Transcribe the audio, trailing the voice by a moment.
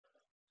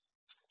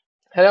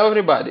Hello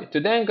everybody,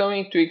 today I'm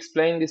going to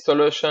explain the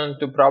solution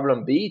to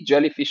problem B,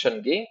 Jellyfish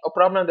and Game, a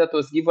problem that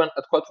was given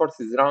at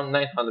Codeforces Round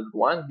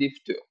 901 Div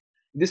 2.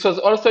 This was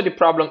also the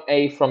problem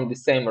A from the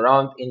same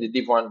round in the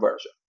Div 1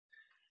 version.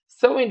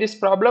 So in this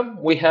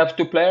problem, we have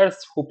two players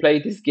who play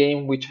this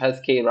game which has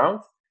K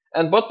rounds,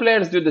 and both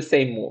players do the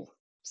same move.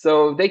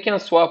 So they can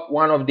swap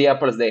one of the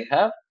apples they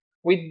have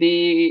with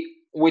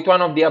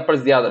one of the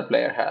apples the other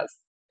player has.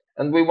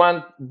 And we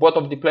want both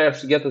of the players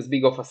to get as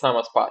big of a sum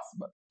as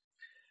possible,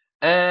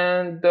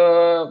 and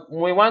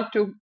we want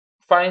to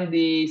find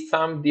the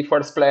sum the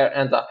first player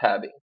ends up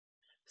having.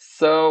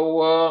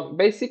 So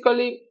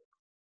basically,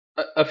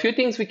 a few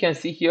things we can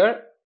see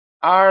here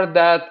are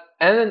that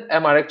n and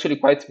m are actually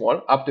quite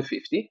small, up to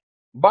 50,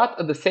 but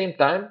at the same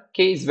time,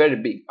 k is very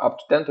big, up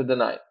to 10 to the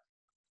 9.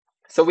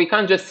 So we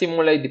can't just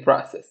simulate the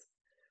process.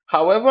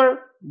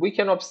 However, we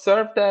can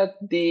observe that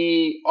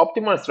the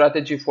optimal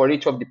strategy for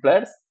each of the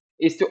players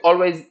is to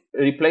always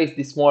replace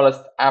the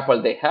smallest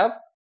apple they have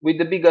with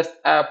the biggest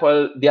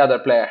apple the other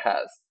player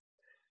has.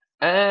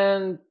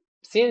 And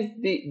since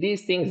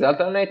these things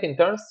alternate in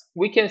turns,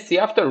 we can see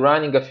after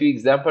running a few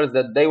examples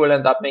that they will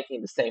end up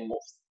making the same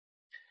moves.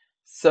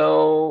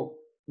 So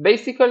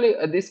basically,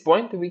 at this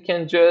point, we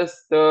can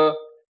just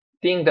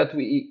think that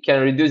we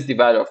can reduce the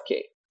value of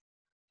k.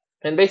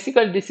 And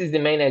basically, this is the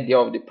main idea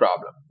of the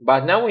problem.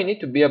 But now we need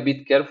to be a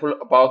bit careful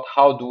about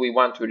how do we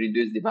want to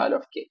reduce the value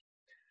of k.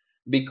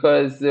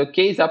 Because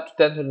k is up to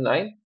 10 to the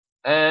 9,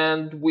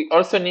 and we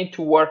also need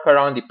to work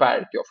around the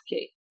parity of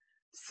k.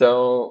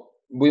 So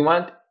we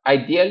want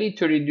ideally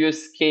to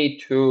reduce k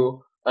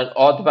to an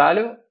odd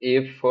value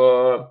if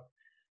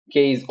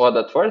k is odd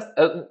at first,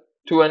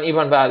 to an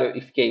even value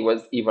if k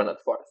was even at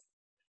first.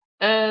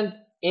 And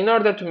in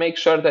order to make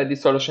sure that the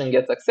solution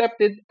gets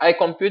accepted, I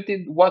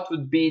computed what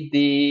would be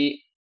the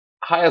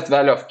highest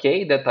value of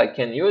k that I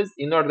can use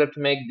in order to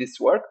make this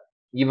work,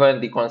 given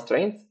the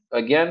constraints.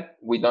 Again,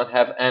 we don't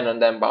have n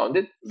and m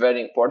bounded, very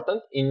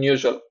important. In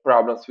usual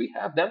problems we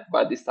have them,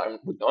 but this time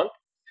we don't.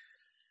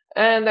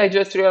 And I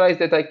just realized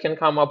that I can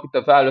come up with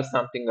a value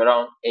something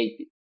around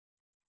 80.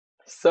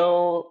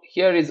 So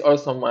here is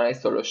also my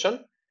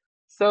solution.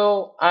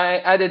 So I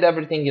added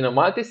everything in a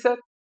multiset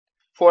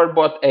for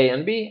both A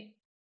and B.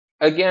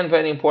 Again,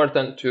 very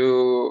important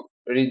to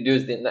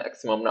reduce the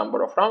maximum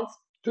number of rounds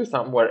to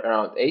somewhere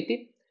around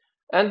 80.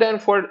 And then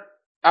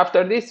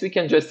after this, we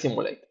can just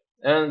simulate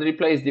and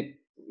replace the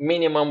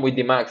minimum with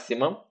the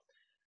maximum.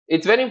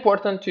 It's very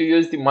important to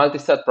use the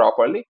multiset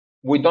properly.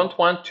 We don't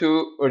want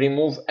to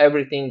remove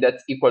everything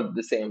that's equal to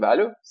the same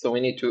value. So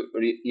we need to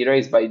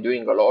erase by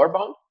doing a lower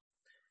bound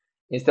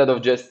instead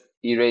of just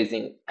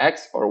erasing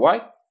x or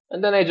y.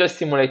 And then I just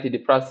simulated the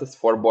process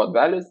for both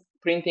values,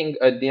 printing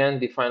at the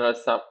end the final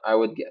sum I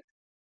would get.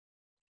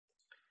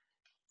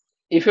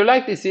 If you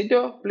like this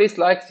video, please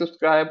like,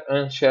 subscribe,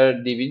 and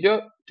share the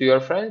video to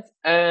your friends.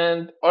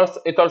 And also,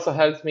 it also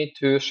helps me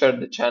to share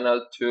the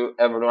channel to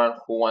everyone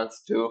who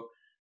wants to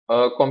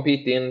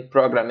compete in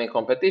programming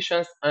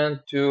competitions and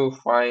to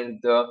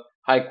find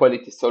high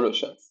quality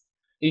solutions.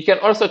 You can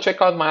also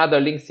check out my other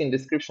links in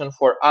description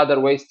for other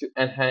ways to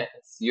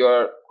enhance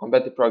your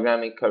competitive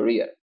programming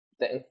career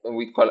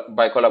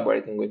by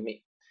collaborating with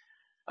me.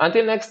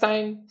 Until next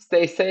time,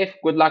 stay safe,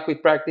 good luck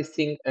with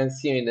practicing, and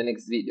see you in the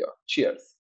next video. Cheers!